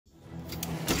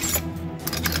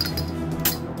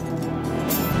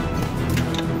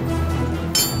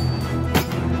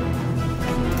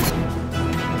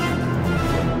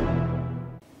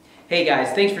Hey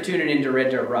guys, thanks for tuning in to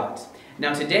Red Dirt Rods.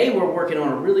 Now today we're working on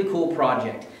a really cool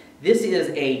project. This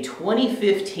is a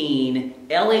 2015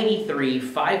 L83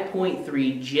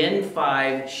 5.3 Gen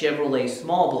 5 Chevrolet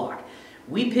small block.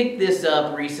 We picked this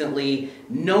up recently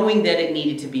knowing that it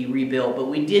needed to be rebuilt, but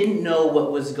we didn't know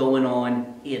what was going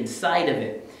on inside of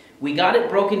it. We got it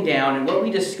broken down, and what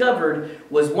we discovered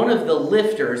was one of the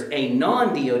lifters, a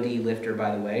non-DOD lifter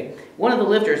by the way, one of the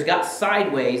lifters got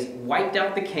sideways, wiped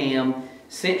out the cam,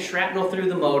 sent shrapnel through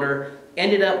the motor,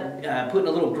 ended up putting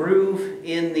a little groove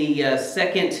in the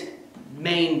second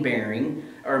main bearing,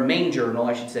 or main journal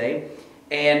I should say,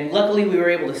 and luckily we were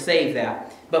able to save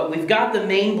that. But we've got the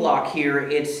main block here,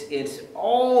 it's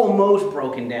almost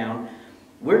broken down.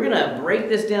 We're going to break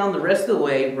this down the rest of the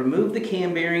way, remove the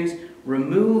cam bearings,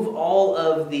 remove all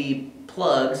of the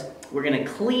plugs. We're going to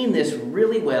clean this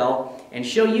really well and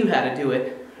show you how to do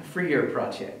it for your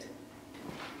project.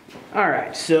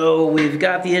 Alright, so we've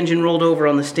got the engine rolled over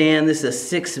on the stand. This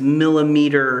is a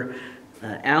 6mm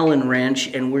Allen wrench,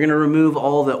 and we're going to remove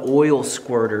all the oil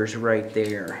squirters right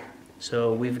there.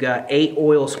 So we've got 8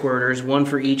 oil squirters, one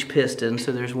for each piston.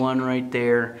 So there's one right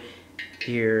there,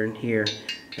 here, and here.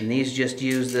 And these just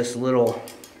use this little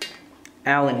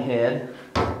Allen head.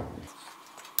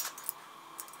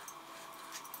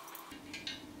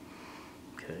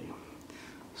 Okay,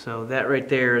 so that right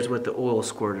there is what the oil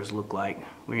squirters look like.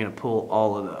 We're going to pull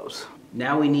all of those.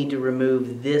 Now we need to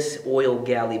remove this oil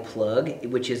galley plug,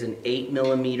 which is an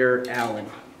 8mm Allen.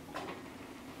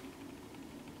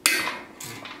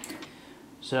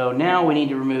 So now we need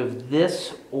to remove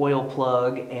this oil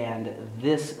plug and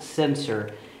this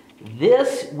sensor.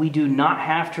 This we do not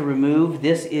have to remove.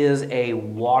 This is a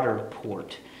water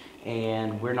port,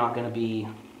 and we don't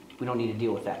need to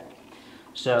deal with that.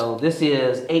 So this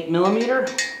is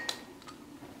 8mm.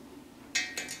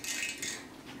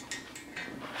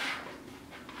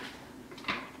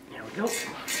 There we go.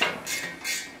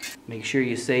 Make sure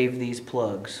you save these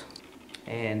plugs.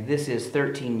 And this is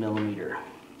 13mm.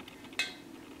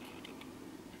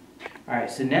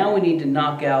 Alright, so now we need to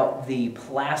knock out the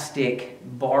plastic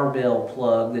barbell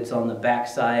plug that's on the back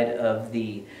side of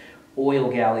the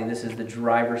oil galley. This is the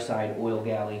driver's side oil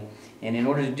galley. And in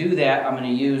order to do that, I'm going to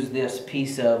use this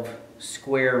piece of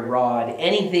square rod.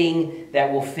 Anything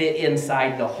that will fit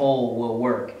inside the hole will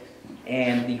work.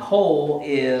 And the hole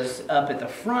is up at the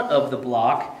front of the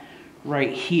block,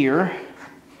 right here.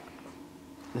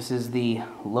 This is the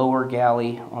lower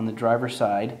galley on the driver's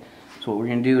side. So what we're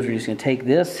going to do is we're just going to take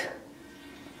this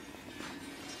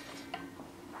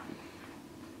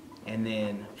and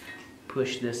then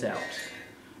push this out.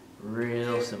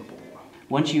 Real simple.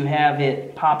 Once you have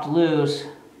it popped loose,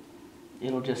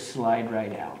 it'll just slide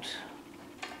right out.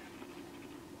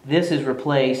 This is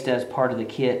replaced as part of the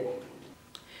kit.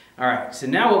 Alright, so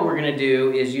now what we're going to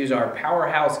do is use our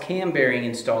Powerhouse cam bearing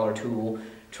installer tool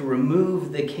to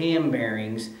remove the cam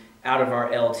bearings out of our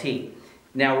LT.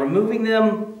 Now removing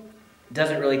them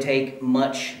doesn't really take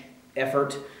much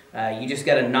effort. You just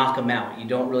got to knock them out. You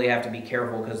don't really have to be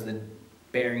careful because the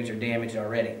bearings are damaged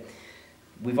already.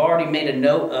 We've already made a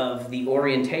note of the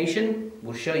orientation.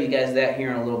 We'll show you guys that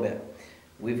here in a little bit.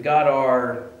 We've got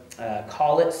our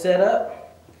collet set up.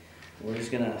 We're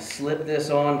just going to slip this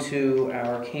onto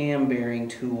our cam bearing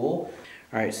tool.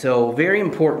 Alright, so very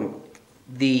important.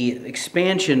 The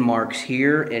expansion marks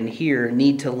here and here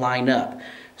need to line up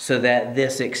so that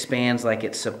this expands like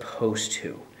it's supposed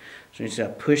to. So we're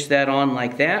just push that on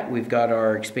like that. We've got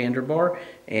our expander bar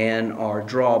and our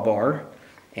drawbar.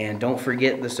 And don't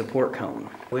forget the support cone.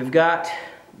 We've got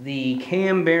the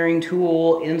cam bearing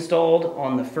tool installed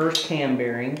on the first cam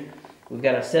bearing. We've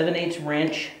got a 7/8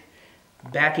 wrench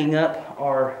backing up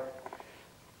our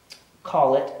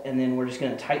collet, and then we're just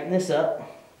going to tighten this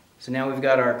up. So now we've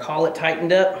got our collet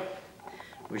tightened up.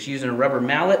 We're just using a rubber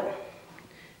mallet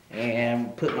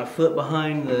and put my foot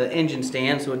behind the engine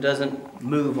stand so it doesn't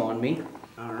move on me.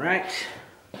 All right.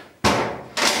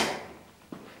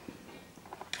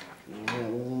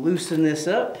 We'll loosen this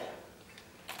up.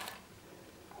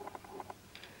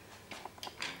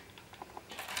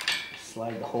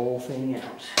 Slide the whole thing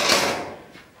out.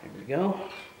 There we go.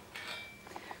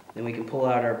 Then we can pull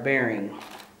out our bearing.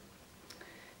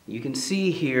 You can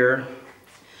see here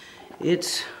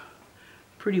it's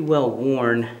pretty well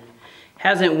worn.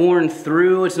 Hasn't worn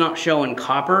through, it's not showing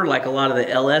copper like a lot of the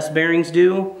LS bearings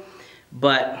do,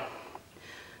 but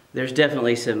there's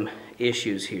definitely some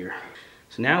issues here.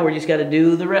 So now we just got to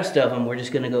do the rest of them. We're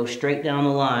just going to go straight down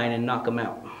the line and knock them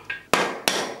out.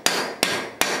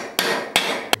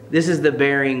 This is the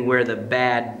bearing where the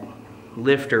bad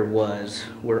lifter was,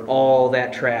 where all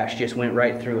that trash just went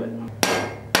right through it.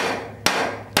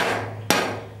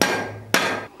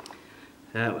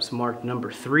 That was marked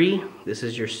number 3. This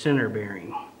is your center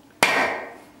bearing.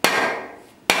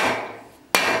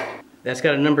 That's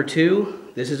got a number 2.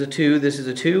 This is a 2, this is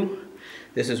a 2.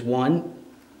 This is 1,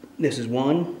 this is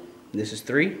 1, this is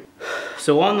 3.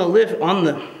 So on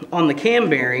the cam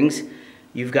bearings,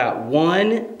 you've got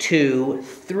 1, 2,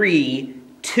 3,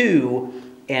 2,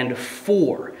 and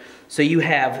 4. So you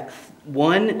have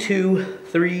 1, 2,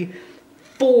 3,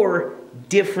 4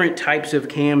 different types of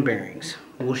cam bearings.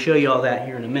 We'll show you all that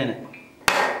here in a minute.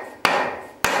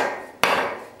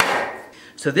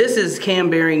 So this is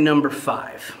cam bearing number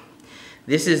 5.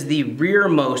 This is the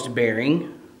rearmost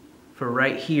bearing for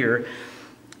right here.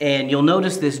 And you'll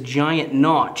notice this giant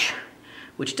notch,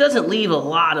 which doesn't leave a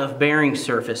lot of bearing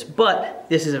surface, but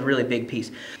this is a really big piece.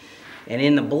 And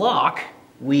in the block,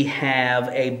 we have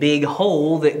a big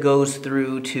hole that goes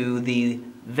through to the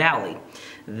valley.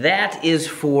 That is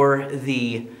for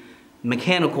the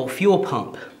mechanical fuel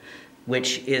pump,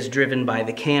 which is driven by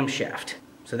the camshaft.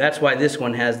 So that's why this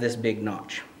one has this big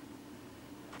notch.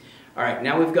 All right,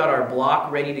 now we've got our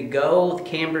block ready to go. The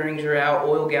cam bearings are out,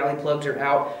 oil galley plugs are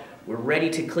out. We're ready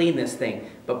to clean this thing.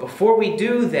 But before we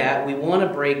do that, we want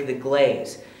to break the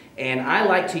glaze. And I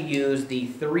like to use the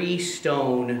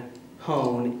 3-stone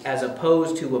hone as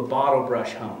opposed to a bottle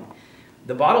brush hone.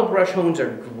 The bottle brush hones are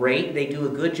great. They do a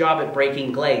good job at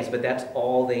breaking glaze, but that's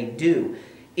all they do.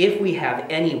 If we have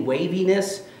any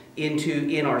waviness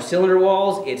in our cylinder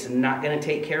walls, it's not going to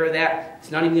take care of that. It's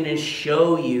not even going to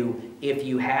show you if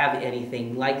you have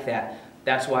anything like that.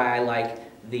 That's why I like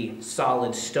the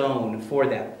solid stone for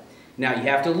that. Now you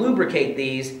have to lubricate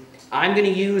these. I'm going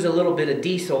to use a little bit of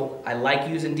diesel. I like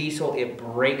using diesel. It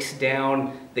breaks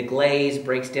down the glaze,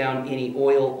 breaks down any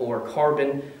oil or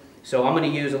carbon. So I'm going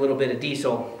to use a little bit of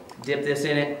diesel, dip this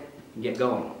in it, and get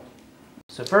going.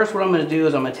 So first what I'm going to do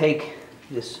is I'm going to take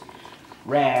this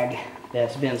rag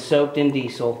that's been soaked in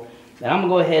diesel, and I'm going to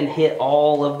go ahead and hit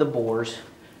all of the bores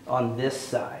on this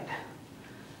side.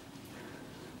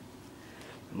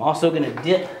 I'm also going to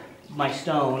dip my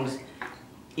stones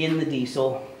in the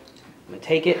diesel. I'm going to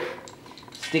take it,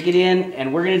 stick it in,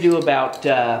 and we're going to do about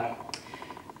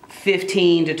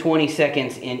 15 to 20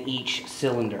 seconds in each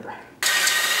cylinder.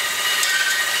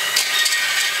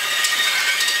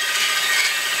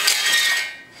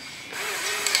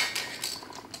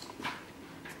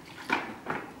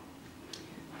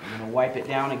 I'm going to wipe it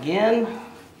down again.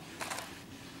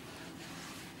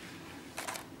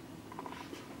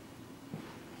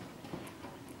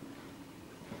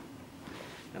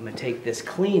 I'm going to take this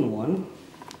clean one,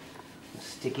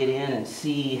 stick it in and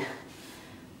see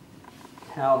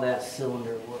how that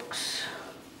cylinder looks.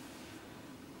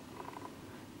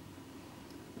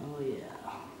 Oh yeah,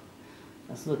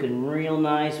 that's looking real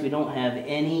nice. We don't have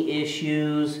any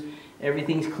issues.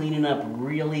 Everything's cleaning up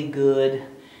really good,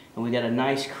 and we got a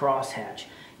nice crosshatch.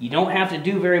 You don't have to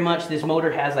do very much. This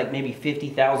motor has like maybe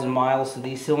 50,000 miles, so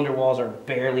these cylinder walls are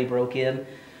barely broke in.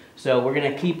 So we're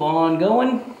going to keep on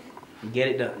going and get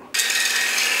it done.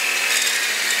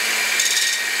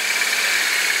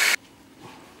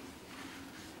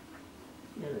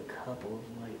 There's a couple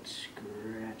of light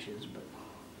scratches, but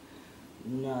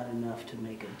not enough to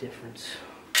make a difference.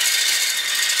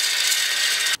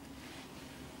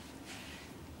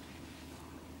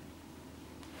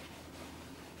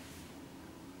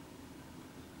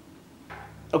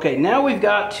 Okay, now we've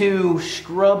got to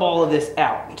scrub all of this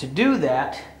out. To do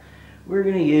that, we're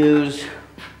going to use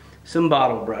some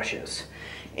bottle brushes.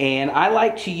 And I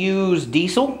like to use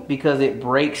diesel because it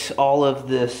breaks all of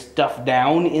the stuff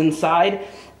down inside.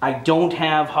 I don't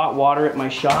have hot water at my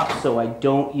shop, so I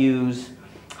don't use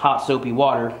hot soapy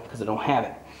water because I don't have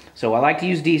it. So I like to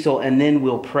use diesel, and then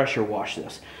we'll pressure wash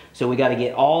this. So we got to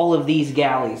get all of these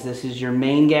galleys. This is your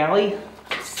main galley.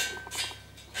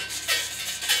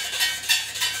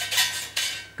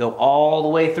 Go all the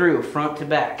way through, front to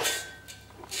back.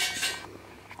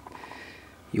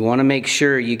 You want to make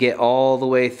sure you get all the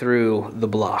way through the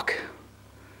block.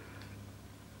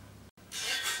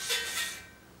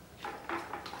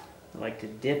 I like to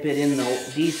dip it in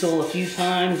the diesel a few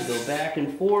times, go back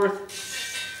and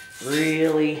forth,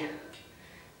 really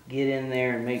get in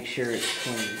there and make sure it's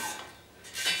clean.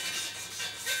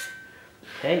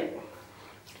 Okay,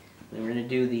 then we're going to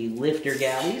do the lifter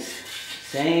galleys.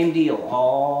 Same deal,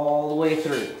 all the way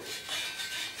through.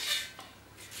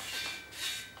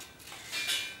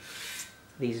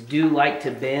 These do like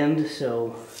to bend,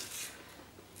 so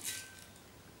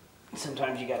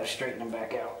sometimes you gotta straighten them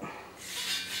back out.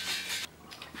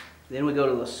 Then we go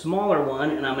to the smaller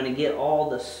one, and I'm gonna get all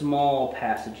the small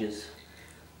passages.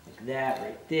 Like that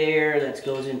right there, that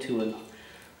goes into an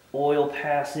oil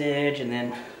passage, and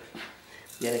then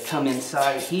You gotta come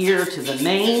inside here to the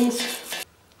mains.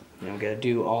 Now we gotta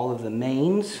do all of the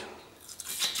mains.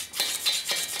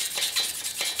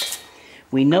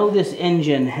 We know this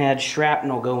engine had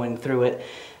shrapnel going through it.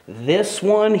 This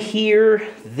one here,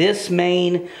 this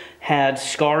main, had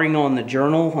scarring on the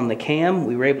journal, on the cam.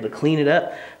 We were able to clean it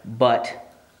up,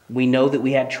 but we know that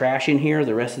we had trash in here.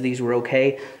 The rest of these were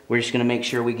okay. We're just gonna make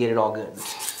sure we get it all good.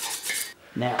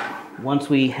 Now, once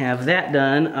we have that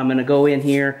done, I'm gonna go in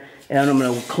here and I'm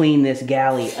gonna clean this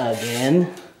galley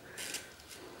again,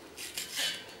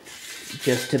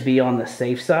 just to be on the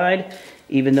safe side,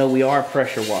 even though we are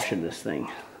pressure washing this thing.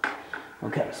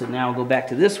 Okay, so now I'll go back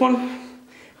to this one.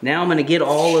 Now I'm gonna get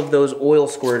all of those oil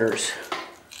squirters.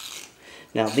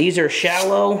 Now these are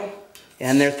shallow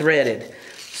and they're threaded.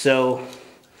 So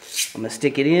I'm gonna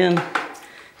stick it in, get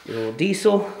a little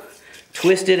diesel,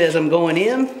 twist it as I'm going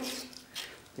in,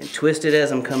 and twist it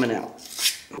as I'm coming out.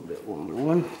 A little bit longer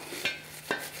one.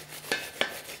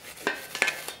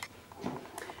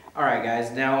 All right guys,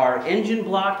 now our engine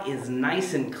block is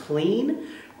nice and clean.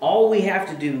 All we have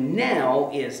to do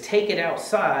now is take it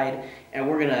outside and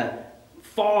we're gonna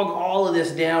fog all of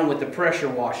this down with the pressure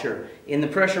washer. In the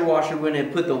pressure washer, we're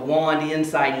gonna put the wand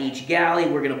inside each galley.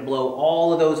 We're gonna blow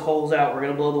all of those holes out. We're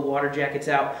gonna blow the water jackets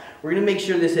out. We're gonna make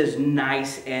sure this is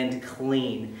nice and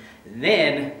clean.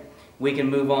 Then we can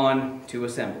move on to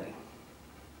assembly.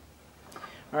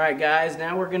 All right guys,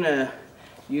 now we're gonna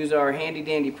use our handy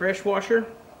dandy pressure washer.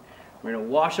 We're gonna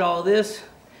wash all of this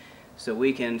so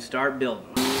we can start building.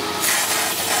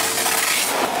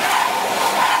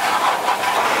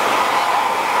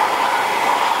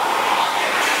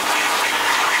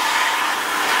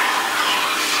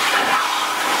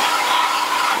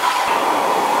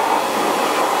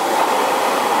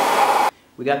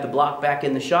 We got the block back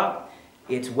in the shop.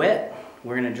 It's wet.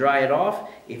 We're gonna dry it off.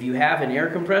 If you have an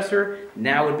air compressor,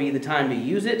 now would be the time to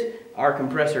use it. Our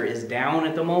compressor is down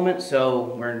at the moment,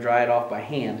 so we're gonna dry it off by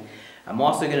hand. I'm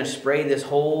also gonna spray this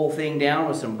whole thing down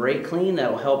with some brake clean.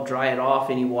 That'll help dry it off,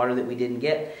 any water that we didn't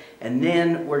get. And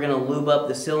then we're gonna lube up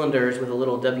the cylinders with a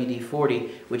little WD-40,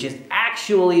 which is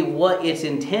actually what it's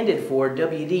intended for.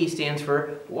 WD stands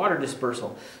for water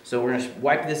dispersal. So we're gonna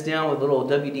wipe this down with a little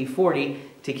WD-40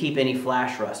 to keep any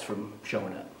flash rust from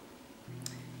showing up.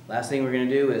 Last thing we're gonna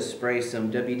do is spray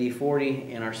some WD-40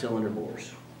 in our cylinder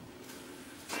bores.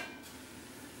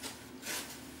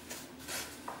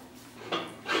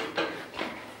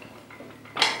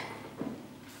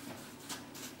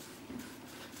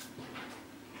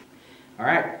 All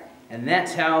right, and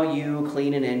that's how you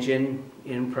clean an engine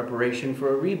in preparation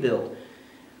for a rebuild.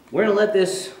 We're gonna let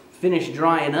this finish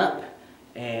drying up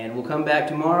and we'll come back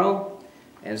tomorrow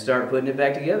and start putting it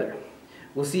back together.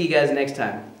 We'll see you guys next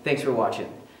time. Thanks for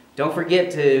watching. Don't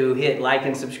forget to hit like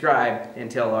and subscribe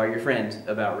and tell all your friends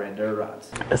about Red Dirt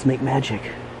Rods. Let's make magic.